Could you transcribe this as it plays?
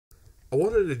I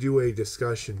wanted to do a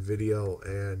discussion video,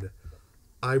 and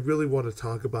I really want to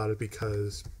talk about it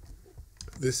because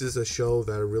this is a show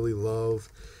that I really love.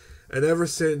 And ever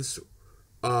since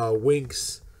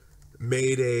Winx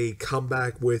made a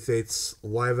comeback with its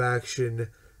live action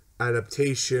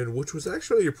adaptation, which was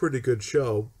actually a pretty good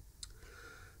show,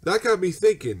 that got me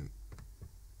thinking,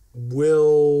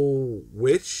 will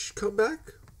Witch come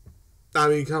back? I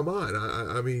mean, come on.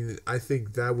 I mean, I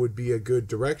think that would be a good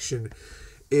direction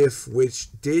if Witch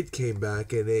did came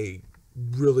back in a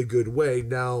really good way.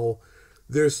 Now,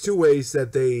 there's two ways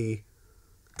that they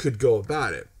could go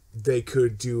about it. They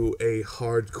could do a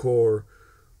hardcore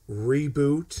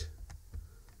reboot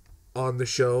on the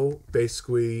show,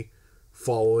 basically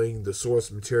following the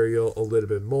source material a little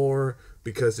bit more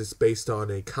because it's based on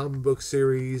a comic book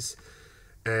series,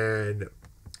 and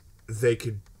they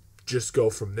could just go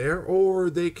from there, or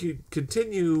they could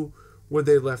continue where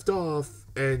they left off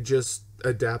and just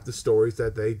adapt the stories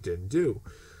that they didn't do.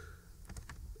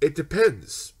 It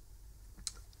depends.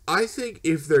 I think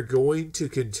if they're going to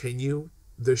continue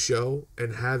the show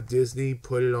and have Disney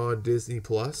put it on Disney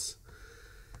Plus,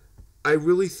 I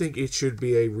really think it should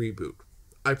be a reboot.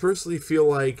 I personally feel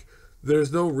like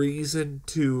there's no reason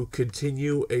to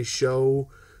continue a show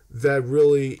that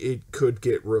really it could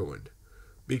get ruined,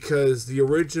 because the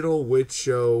original Witch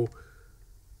show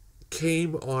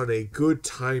came on a good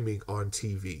timing on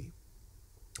TV.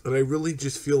 And I really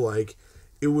just feel like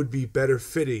it would be better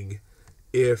fitting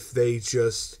if they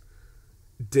just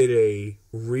did a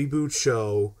reboot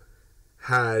show,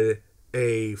 had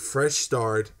a fresh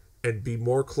start, and be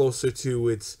more closer to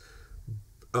its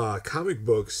comic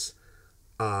books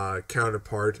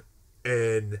counterpart,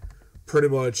 and pretty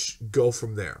much go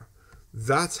from there.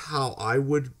 That's how I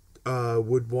would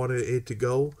want it to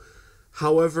go.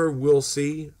 However, we'll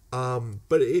see.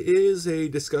 But it is a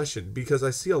discussion because I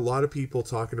see a lot of people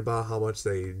talking about how much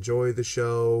they enjoy the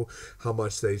show, how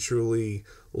much they truly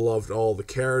loved all the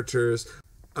characters.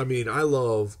 I mean, I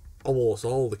love almost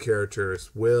all the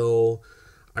characters. Will,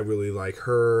 I really like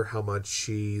her, how much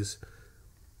she's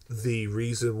the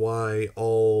reason why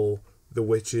all the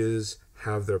witches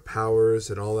have their powers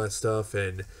and all that stuff.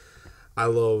 And I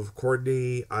love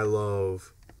Courtney, I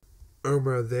love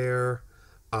Irma there,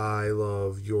 I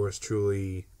love yours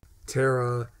truly,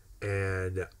 Tara,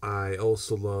 and I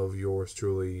also love yours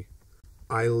truly,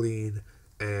 Eileen,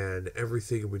 and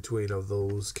everything in between of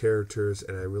those characters.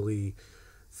 And I really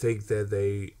think that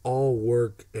they all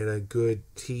work in a good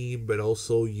team, but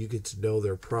also you get to know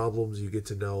their problems, you get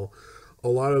to know a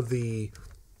lot of the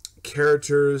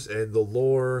characters and the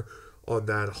lore on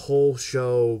that whole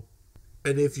show.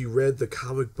 And if you read the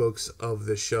comic books of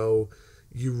the show,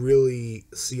 you really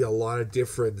see a lot of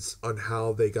difference on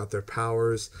how they got their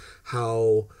powers,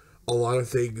 how a lot of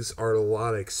things are a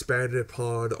lot expanded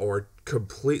upon or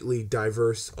completely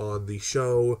diverse on the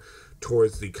show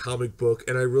towards the comic book.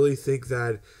 And I really think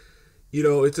that, you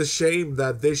know, it's a shame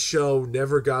that this show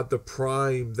never got the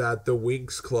prime that the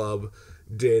Winx Club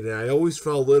did. And I always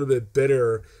felt a little bit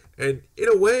bitter. And in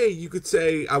a way, you could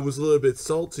say I was a little bit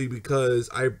salty because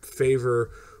I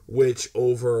favor Witch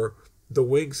over the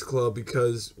Winx Club,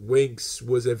 because Winx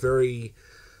was a very,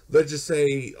 let's just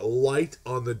say, light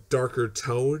on the darker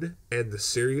tone and the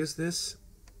seriousness.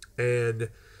 And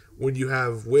when you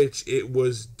have Witch, it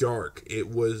was dark. It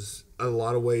was, in a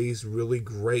lot of ways, really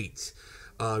great.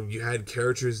 You had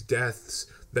characters' deaths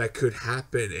that could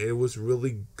happen, and it was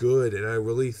really good. And I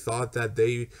really thought that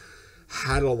they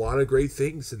had a lot of great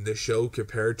things in this show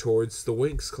compared towards the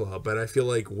Winx Club. And I feel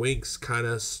like Winx kind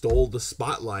of stole the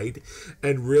spotlight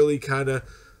and really kind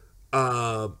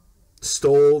of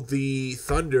stole the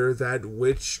thunder that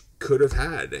Witch could have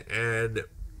had. And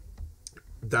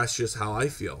that's just how I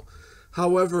feel.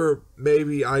 However,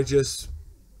 maybe I just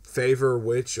favor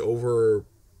Witch over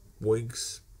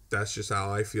Winx. That's just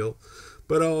how I feel.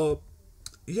 But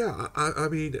yeah, I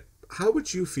mean, how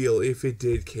would you feel if it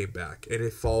did came back and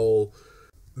it followed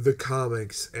the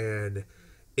comics and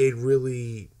it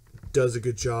really does a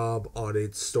good job on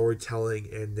its storytelling,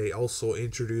 and they also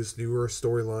introduce newer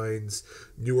storylines,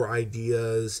 newer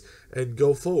ideas, and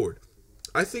go forward?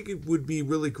 I think it would be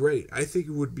really great. I think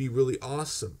it would be really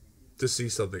awesome to see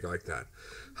something like that.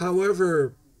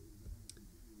 However,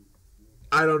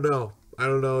 I don't know. I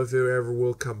don't know if it ever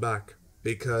will come back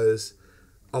because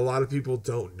a lot of people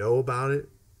don't know about it.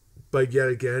 But yet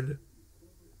again,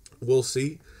 we'll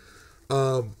see.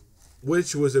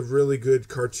 Which was a really good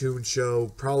cartoon show,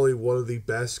 probably one of the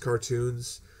best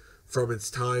cartoons from its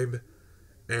time.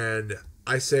 And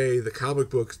I say the comic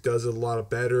books does it a lot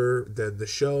better than the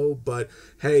show, but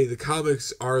hey, the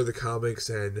comics are the comics,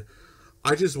 and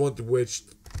I just want the Witch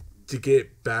to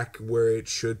get back where it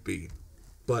should be.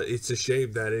 But it's a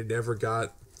shame that it never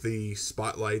got the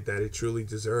spotlight that it truly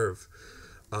deserved.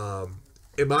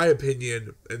 In my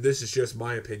opinion, and this is just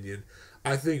my opinion,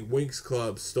 I think Winx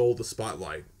Club stole the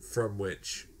spotlight from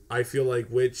Witch. I feel like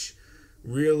Witch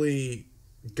really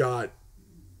got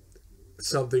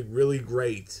something really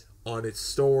great on its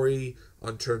story,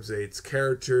 on terms of its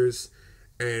characters,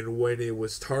 and when it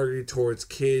was targeted towards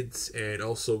kids and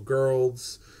also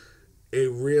girls, it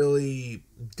really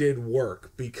did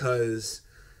work because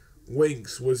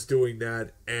Winx was doing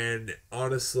that, and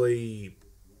honestly,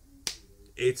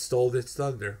 it stole its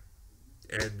thunder.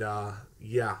 And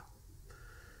yeah,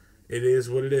 it is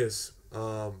what it is.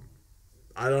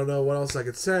 I don't know what else I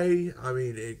could say. I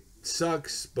mean, it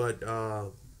sucks, but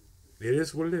it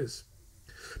is what it is.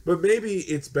 But maybe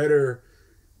it's better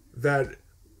that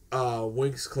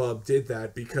Winx Club did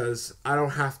that because I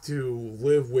don't have to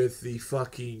live with the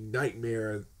fucking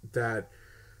nightmare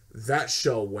that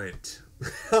show went.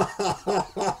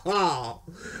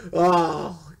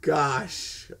 Oh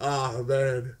gosh. Oh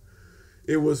man.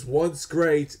 It was once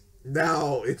great.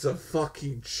 Now it's a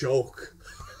fucking joke.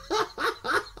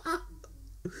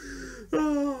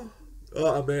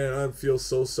 Oh man, I feel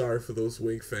so sorry for those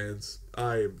Wink fans.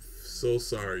 I am so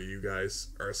sorry you guys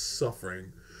are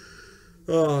suffering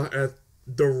at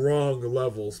the wrong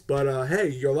levels. But hey,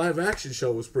 your live action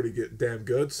show was pretty damn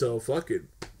good, so fuck it.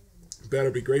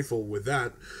 Better be grateful with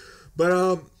that.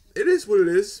 But it is what it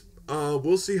is.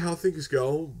 We'll see how things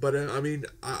go. But I mean,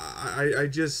 I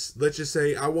just, let's just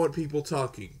say I want people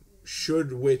talking.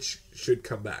 Which should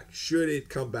come back? Should it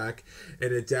come back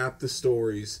and adapt the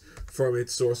stories from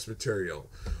its source material,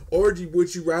 or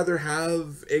would you rather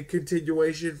have a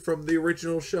continuation from the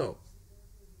original show?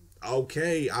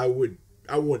 Okay, I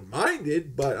wouldn't mind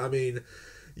it, but I mean,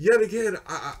 yet again,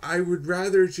 I would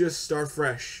rather just start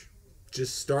fresh,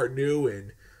 just start new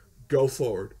and go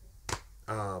forward.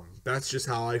 That's just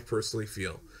how I personally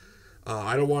feel.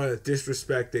 I don't want to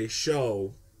disrespect a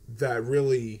show that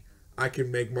really I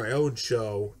can make my own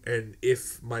show, and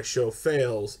if my show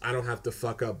fails, I don't have to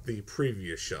fuck up the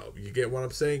previous show. You get what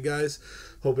I'm saying, guys?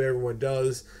 Hope everyone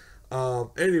does.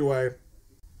 Anyway,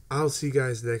 I'll see you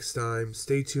guys next time.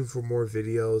 Stay tuned for more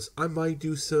videos. I might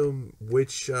do some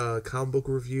Witch comic book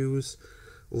reviews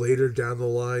later down the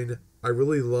line. I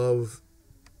really love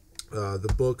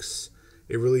the books.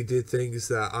 It really did things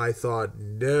that I thought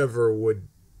never would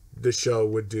the show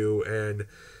would do, and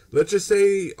let's just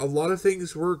say a lot of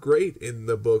things were great in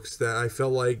the books that I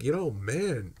felt like,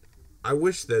 man, I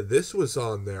wish that this was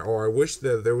on there, or I wish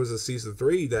that there was a season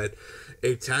 3 that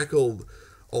it tackled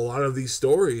a lot of these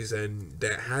stories and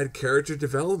that had character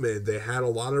development. They had a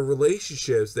lot of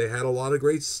relationships. They had a lot of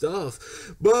great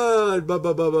stuff. But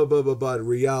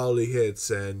reality hits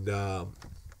and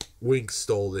Winx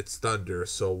stole its thunder.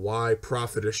 So why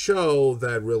profit a show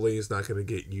that really is not going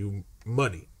to get you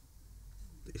money?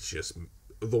 It's just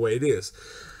the way it is.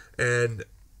 And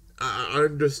I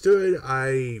understood.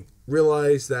 I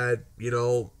realized that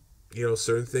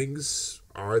certain things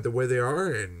are the way they are,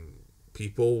 and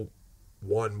people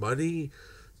want money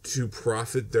to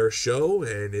profit their show,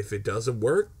 and if it doesn't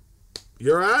work,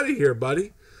 you're out of here,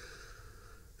 buddy.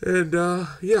 And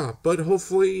yeah, but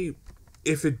hopefully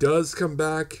if it does come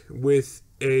back with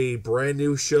a brand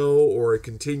new show or a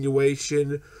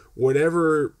continuation,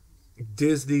 whatever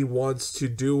Disney wants to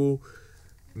do,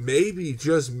 maybe,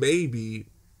 just maybe,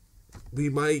 we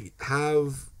might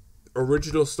have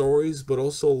original stories, but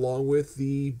also along with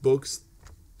the books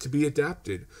to be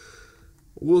adapted.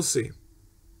 We'll see.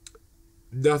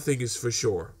 Nothing is for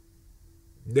sure.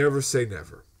 Never say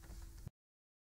never.